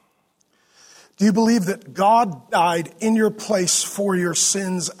cross? Do you believe that God died in your place for your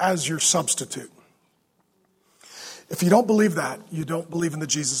sins as your substitute? If you don't believe that, you don't believe in the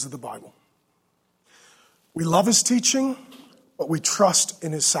Jesus of the Bible. We love his teaching, but we trust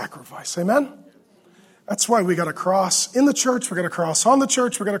in his sacrifice. Amen? That's why we got a cross in the church, we got a cross on the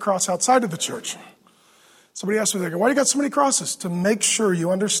church, we got a cross outside of the church. Somebody asked me, why do you got so many crosses? To make sure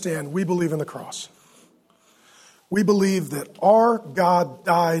you understand we believe in the cross. We believe that our God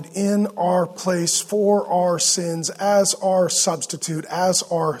died in our place for our sins as our substitute, as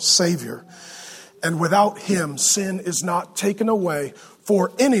our Savior. And without him, sin is not taken away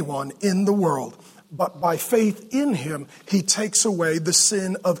for anyone in the world. But by faith in him, he takes away the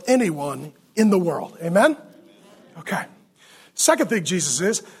sin of anyone in the world. Amen? Okay. Second thing Jesus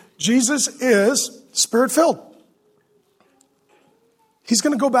is Spirit-filled. He's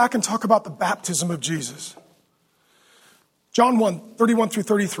going to go back and talk about the baptism of Jesus. John 1, 31 through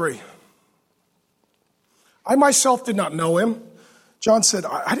 33. I myself did not know him. John said,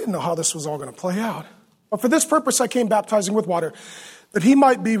 I didn't know how this was all going to play out. But for this purpose I came baptizing with water, that he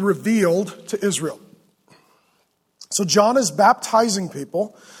might be revealed to Israel. So John is baptizing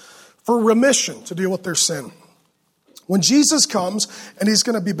people for remission, to deal with their sin. When Jesus comes and he's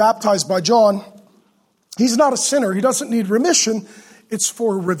going to be baptized by John, he's not a sinner. He doesn't need remission. It's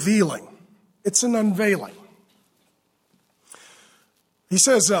for revealing. It's an unveiling. He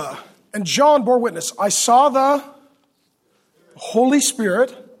says, and John bore witness, I saw the Holy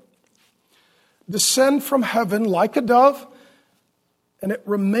Spirit descend from heaven like a dove, and it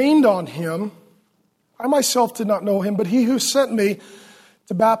remained on him. I myself did not know him, but he who sent me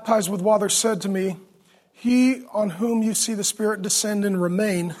to baptize with water said to me, he on whom you see the Spirit descend and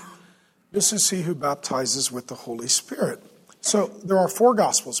remain, this is he who baptizes with the Holy Spirit. So there are four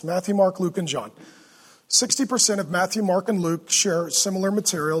Gospels, Matthew, Mark, Luke, and John. 60% of Matthew, Mark, and Luke share similar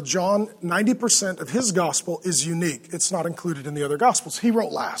material. John, 90% of his gospel is unique. It's not included in the other gospels. He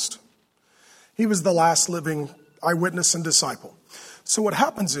wrote last. He was the last living eyewitness and disciple. So what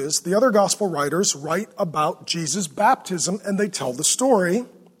happens is the other gospel writers write about Jesus' baptism and they tell the story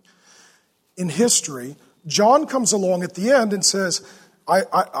in history. John comes along at the end and says,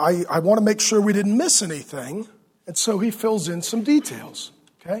 I want to make sure we didn't miss anything. And so he fills in some details.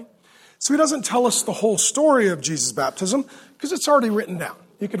 Okay? So he doesn't tell us the whole story of Jesus' baptism because it's already written down.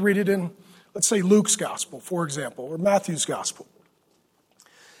 You could read it in, let's say, Luke's gospel, for example, or Matthew's gospel.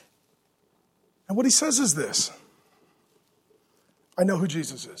 And what he says is this: I know who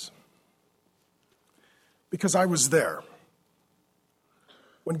Jesus is because I was there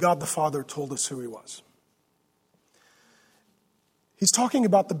when God the Father told us who he was. He's talking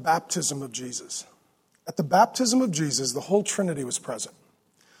about the baptism of Jesus. At the baptism of Jesus, the whole Trinity was present.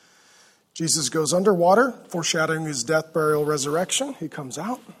 Jesus goes underwater, foreshadowing his death, burial, resurrection. He comes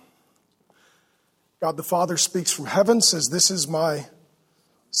out. God the Father speaks from heaven, says, "This is my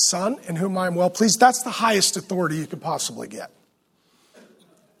Son in whom I am well pleased." That's the highest authority you could possibly get.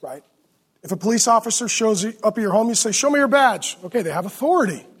 Right? If a police officer shows up at your home, you say, "Show me your badge." Okay, they have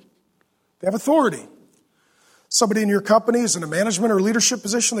authority. They have authority. Somebody in your company is in a management or leadership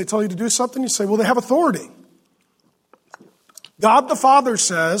position, they tell you to do something, you say, well, they have authority. God the Father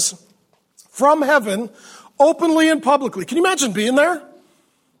says, from heaven, openly and publicly. Can you imagine being there?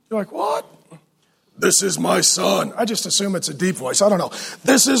 You're like, what? This is my Son. I just assume it's a deep voice. I don't know.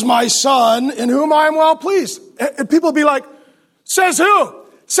 This is my Son in whom I am well pleased. And people will be like, says who?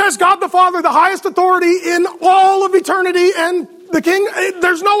 Says God the Father, the highest authority in all of eternity and the King.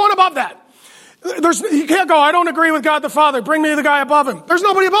 There's no one above that. You can't go, I don't agree with God the Father. Bring me the guy above him. There's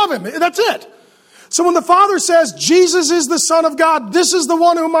nobody above him. That's it. So when the Father says, Jesus is the Son of God, this is the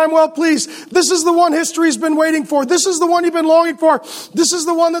one whom I'm well pleased. This is the one history's been waiting for. This is the one you've been longing for. This is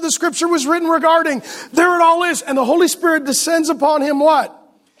the one that the Scripture was written regarding. There it all is. And the Holy Spirit descends upon him what?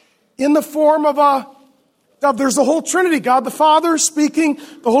 In the form of there's the whole Trinity. God the Father speaking,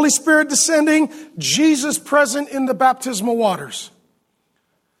 the Holy Spirit descending, Jesus present in the baptismal waters.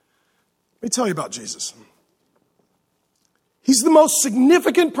 Let me tell you about Jesus. He's the most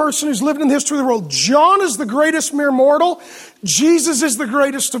significant person who's lived in the history of the world. John is the greatest mere mortal. Jesus is the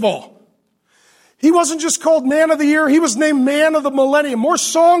greatest of all. He wasn't just called Man of the Year. He was named Man of the Millennium. More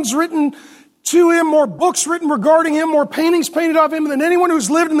songs written to him, more books written regarding him, more paintings painted of him than anyone who's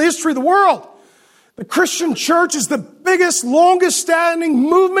lived in the history of the world. The Christian church is the biggest, longest standing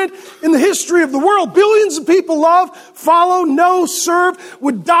movement in the history of the world. Billions of people love, follow, know, serve,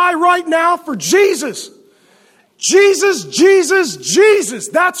 would die right now for Jesus. Jesus, Jesus, Jesus.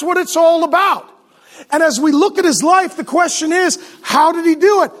 That's what it's all about. And as we look at his life, the question is, how did he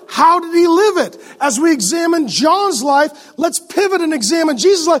do it? How did he live it? As we examine John's life, let's pivot and examine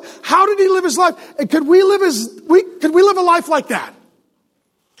Jesus' life. How did he live his life? And could we live a life like that?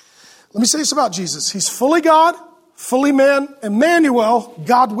 Let me say this about Jesus. He's fully God, fully man, Emmanuel,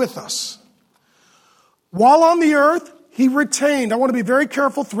 God with us. While on the earth, he retained, I want to be very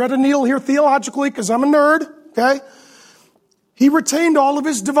careful, thread a needle here theologically because I'm a nerd, okay? He retained all of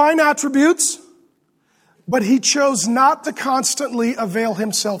his divine attributes, but he chose not to constantly avail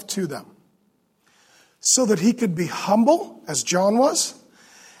himself to them so that he could be humble, as John was,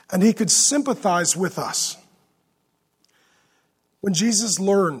 and he could sympathize with us. When Jesus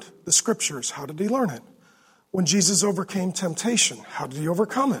learned the Scriptures, how did he learn it? When Jesus overcame temptation, how did he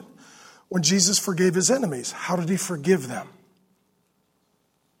overcome it? When Jesus forgave his enemies, how did he forgive them?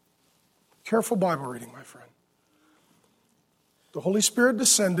 Careful Bible reading, my friend. The Holy Spirit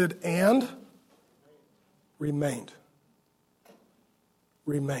descended and remained.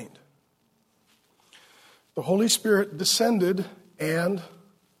 Remained. The Holy Spirit descended and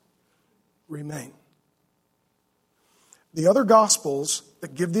remained. The other Gospels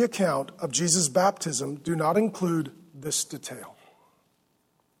that give the account of Jesus' baptism do not include this detail.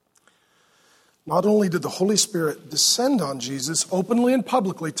 Not only did the Holy Spirit descend on Jesus openly and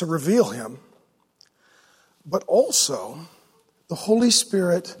publicly to reveal him, but also the Holy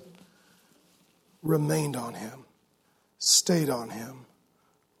Spirit remained on him, stayed on him,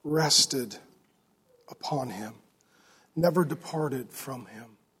 rested upon him, never departed from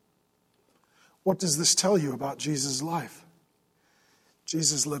him. What does this tell you about Jesus' life?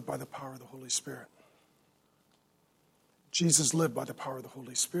 Jesus lived by the power of the Holy Spirit. Jesus lived by the power of the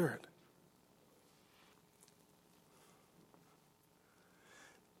Holy Spirit.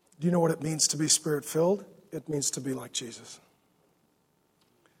 Do you know what it means to be Spirit-filled? It means to be like Jesus.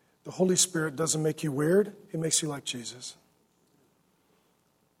 The Holy Spirit doesn't make you weird. It makes you like Jesus.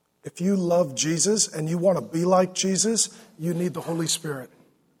 If you love Jesus and you want to be like Jesus, you need the Holy Spirit.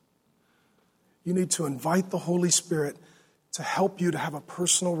 You need to invite the Holy Spirit to help you to have a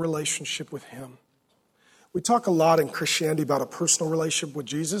personal relationship with Him. We talk a lot in Christianity about a personal relationship with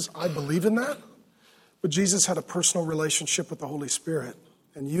Jesus. I believe in that. But Jesus had a personal relationship with the Holy Spirit.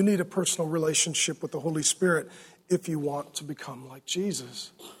 And you need a personal relationship with the Holy Spirit if you want to become like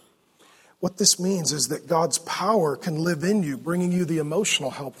Jesus. What this means is that God's power can live in you, bringing you the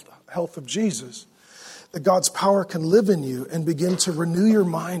emotional health of Jesus. That God's power can live in you and begin to renew your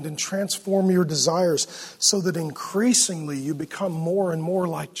mind and transform your desires so that increasingly you become more and more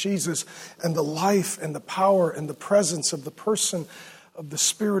like Jesus, and the life and the power and the presence of the person of the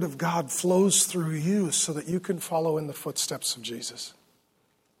Spirit of God flows through you so that you can follow in the footsteps of Jesus.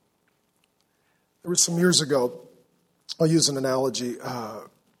 There was some years ago, I'll use an analogy.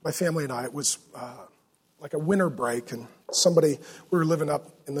 My family and I, it was like a winter break, and we were living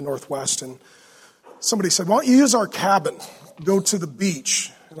up in the Northwest, and somebody said, why don't you use our cabin, go to the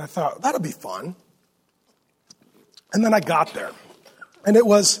beach? And I thought, that'll be fun. And then I got there, and it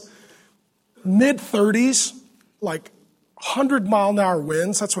was mid-30s, like 100-mile-an-hour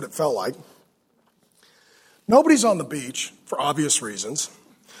winds. That's what it felt like. Nobody's on the beach for obvious reasons.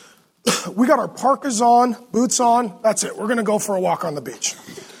 We got our parkas on, boots on. That's it. We're going to go for a walk on the beach.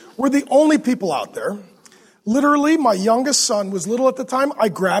 We're the only people out there. Literally, my youngest son was little at the time. I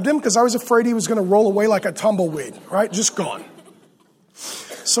grabbed him because I was afraid he was going to roll away like a tumbleweed, right? Just gone.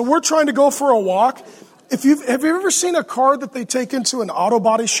 So we're trying to go for a walk. Have you ever seen a car that they take into an auto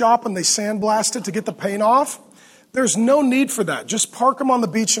body shop and they sandblast it to get the paint off? There's no need for that. Just park them on the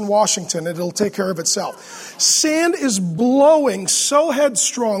beach in Washington and it'll take care of itself. Sand is blowing so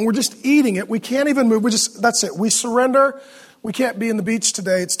headstrong. We're just eating it. We can't even move. That's it. We surrender. We can't be in the beach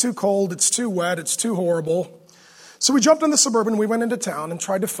today. It's too cold. It's too wet. It's too horrible. So we jumped in the Suburban. We went into town and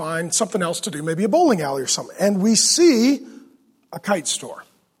tried to find something else to do, maybe a bowling alley or something. And we see a kite store.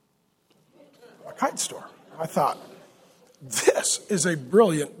 A kite store. I thought, this is a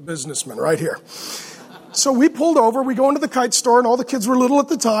brilliant businessman right here. So we pulled over, we go into the kite store, and all the kids were little at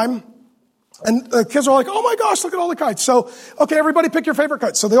the time. And the kids are like, oh my gosh, look at all the kites. So, okay, everybody pick your favorite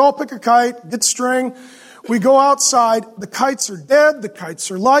kite. So they all pick a kite, get string. We go outside. The kites are dead. The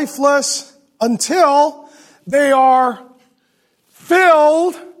kites are lifeless until they are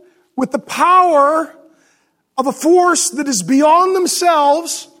filled with the power of a force that is beyond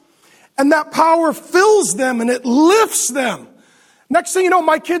themselves. And that power fills them and it lifts them. Next thing you know,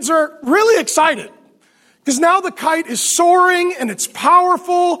 my kids are really excited. Because now the kite is soaring and it's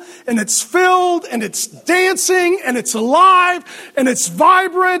powerful and it's filled and it's dancing and it's alive and it's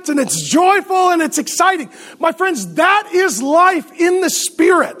vibrant and it's joyful and it's exciting. My friends, that is life in the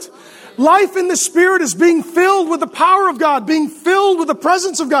Spirit. Life in the Spirit is being filled with the power of God, being filled with the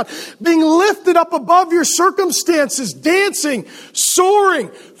presence of God, being lifted up above your circumstances, dancing,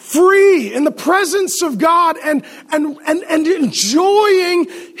 soaring, free in the presence of God and enjoying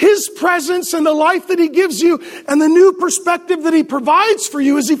His presence and the life that He gives you and the new perspective that He provides for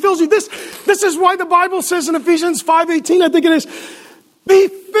you as He fills you. This is why the Bible says in Ephesians 5:18, I think it is, be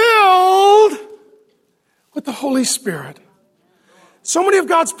filled with the Holy Spirit. So many of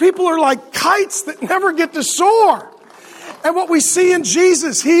God's people are like kites that never get to soar. And what we see in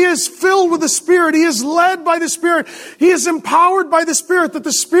Jesus, He is filled with the Spirit. He is led by the Spirit. He is empowered by the Spirit, that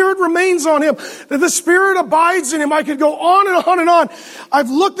the Spirit remains on Him, that the Spirit abides in Him. I could go on and on and on. I've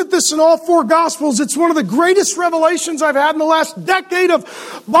looked at this in all four Gospels. It's one of the greatest revelations I've had in the last decade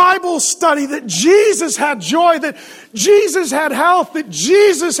of Bible study, that Jesus had joy, that Jesus had health, that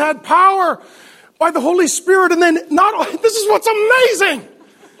Jesus had power by the Holy Spirit. And then this is what's amazing.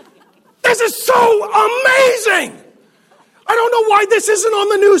 This is so amazing. I don't know why this isn't on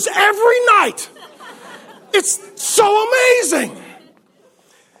the news every night. It's so amazing.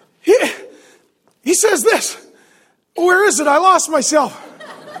 He says this. Where is it? I lost myself.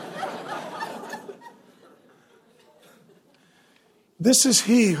 This is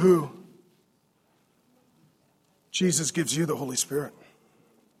He who, Jesus gives you the Holy Spirit.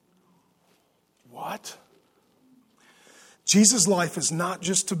 What? Jesus' life is not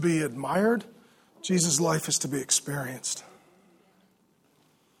just to be admired. Jesus' life is to be experienced.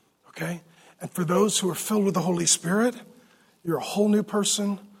 Okay? And for those who are filled with the Holy Spirit, you're a whole new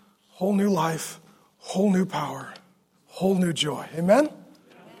person, whole new life, whole new power, whole new joy. Amen?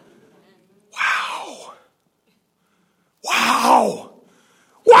 Wow. Wow.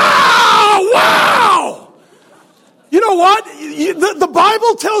 Wow. Wow. You know what? The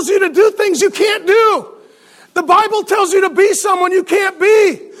Bible tells you to do things you can't do. The Bible tells you to be someone you can't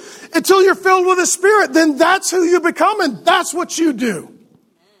be until you're filled with the Spirit. Then that's who you become and that's what you do.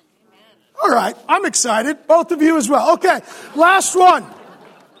 All right, I'm excited. Both of you as well. Okay, last one.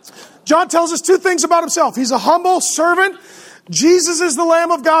 John tells us two things about himself. He's a humble servant. Jesus is the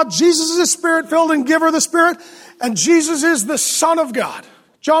Lamb of God. Jesus is Spirit-filled and giver of the Spirit. And Jesus is the Son of God.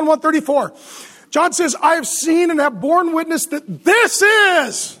 John 1:34. John says, I have seen and have borne witness that this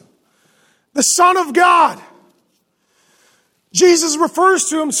is the Son of God. Jesus refers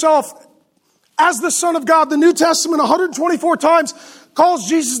to himself as the Son of God. The New Testament 124 times calls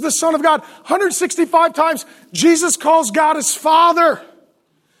Jesus the Son of God. 165 times Jesus calls God his Father.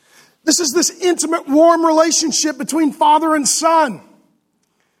 This is this intimate, warm relationship between Father and Son.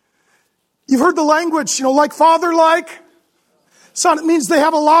 You've heard the language, like Father, like Son. It means they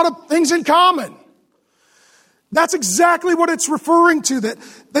have a lot of things in common. That's exactly what it's referring to,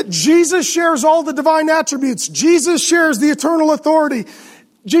 that Jesus shares all the divine attributes. Jesus shares the eternal authority.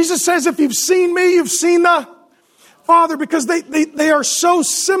 Jesus says, if you've seen me, you've seen the Father, because they are so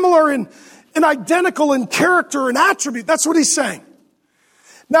similar and identical in character and attribute. That's what he's saying.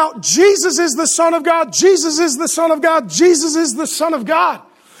 Now, Jesus is the Son of God. Jesus is the Son of God. Jesus is the Son of God.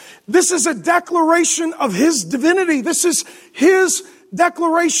 This is a declaration of his divinity. This is his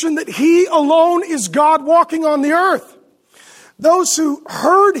declaration that he alone is God walking on the earth. Those who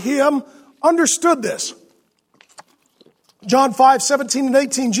heard him understood this. John 5:17 and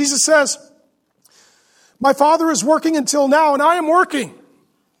 18, Jesus says, my Father is working until now, and I am working.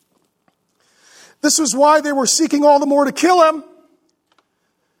 This was why they were seeking all the more to kill him,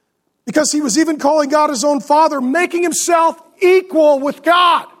 because he was even calling God his own Father, making himself equal with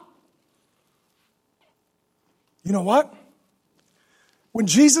God. You know what? When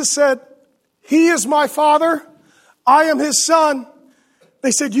Jesus said, he is my Father, I am his Son,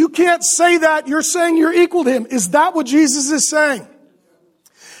 they said, you can't say that. You're saying you're equal to him. Is that what Jesus is saying?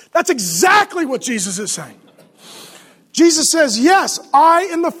 That's exactly what Jesus is saying. Jesus says, yes, I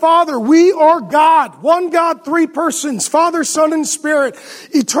and the Father, we are God. One God, three persons, Father, Son, and Spirit.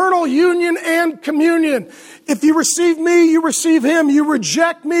 Eternal union and communion. If you receive me, you receive him. You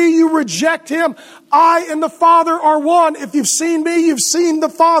reject me, you reject him. I and the Father are one. If you've seen me, you've seen the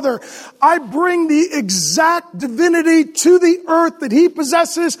Father. I bring the exact divinity to the earth that he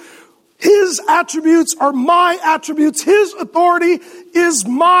possesses. His attributes are my attributes. His authority is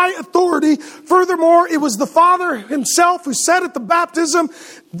my authority. Furthermore, it was the Father himself who said at the baptism,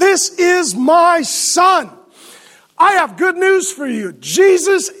 this is my Son. I have good news for you.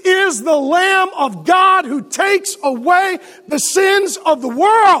 Jesus is the Lamb of God who takes away the sins of the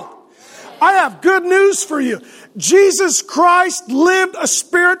world. I have good news for you. Jesus Christ lived a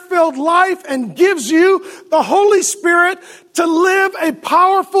Spirit-filled life and gives you the Holy Spirit to live a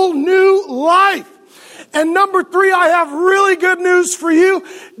powerful new life. And number three, I have really good news for you.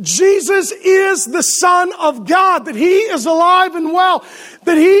 Jesus is the Son of God, that he is alive and well,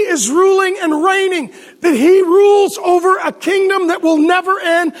 that he is ruling and reigning, that he rules over a kingdom that will never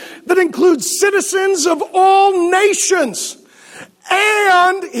end, that includes citizens of all nations.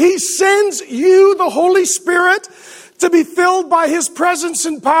 And he sends you the Holy Spirit to be filled by his presence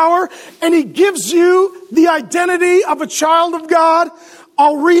and power. And he gives you the identity of a child of God.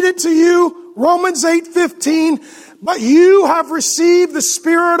 I'll read it to you. Romans 8:15. But you have received the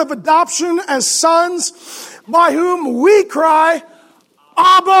Spirit of adoption as sons, by whom we cry,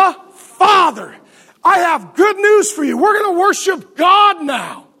 Abba, Father. I have good news for you. We're going to worship God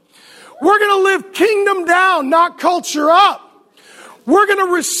now. We're going to live kingdom down, not culture up. We're going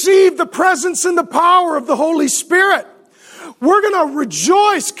to receive the presence and the power of the Holy Spirit. We're going to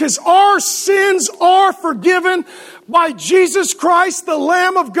rejoice because our sins are forgiven by Jesus Christ, the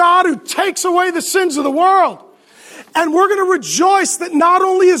Lamb of God who takes away the sins of the world. And we're going to rejoice that not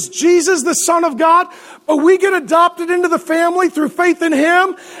only is Jesus the Son of God, but we get adopted into the family through faith in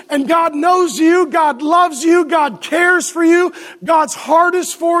him. And God knows you. God loves you. God cares for you. God's heart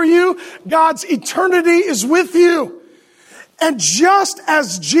is for you. God's eternity is with you. And just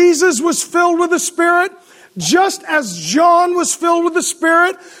as Jesus was filled with the Spirit, just as John was filled with the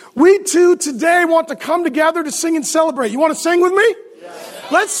Spirit, we too today want to come together to sing and celebrate. You want to sing with me?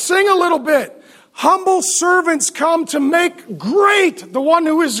 Yes. Let's sing a little bit. Humble servants come to make great the one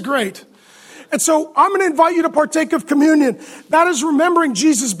who is great. And so I'm going to invite you to partake of communion. That is remembering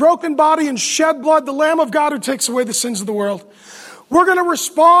Jesus' broken body and shed blood, the Lamb of God who takes away the sins of the world. We're going to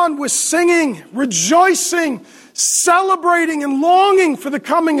respond with singing, rejoicing, celebrating and longing for the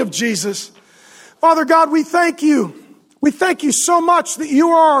coming of Jesus. Father God, we thank you. We thank you so much that you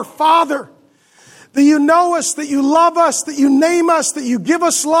are our Father, that you know us, that you love us, that you name us, that you give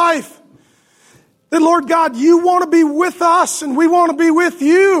us life. That, Lord God, you want to be with us and we want to be with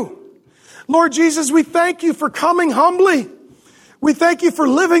you. Lord Jesus, we thank you for coming humbly. We thank you for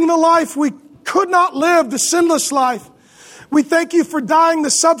living the life we could not live, the sinless life. We thank you for dying the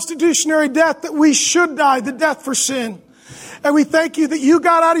substitutionary death that we should die, the death for sin. And we thank you that you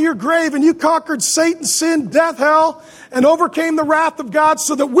got out of your grave and you conquered Satan, sin, death, hell, and overcame the wrath of God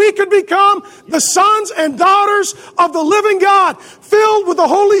so that we could become the sons and daughters of the living God, filled with the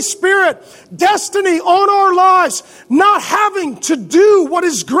Holy Spirit, destiny on our lives, not having to do what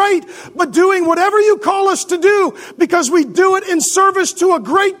is great, but doing whatever you call us to do because we do it in service to a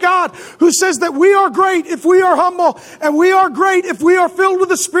great God who says that we are great if we are humble and we are great if we are filled with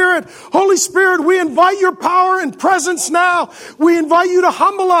the Spirit. Holy Spirit, we invite your power and presence now. We invite you to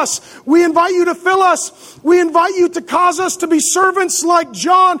humble us. We invite you to fill us. We invite you to cause us to be servants like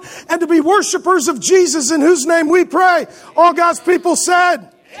John and to be worshipers of Jesus, in whose name we pray. All God's people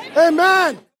said, Amen.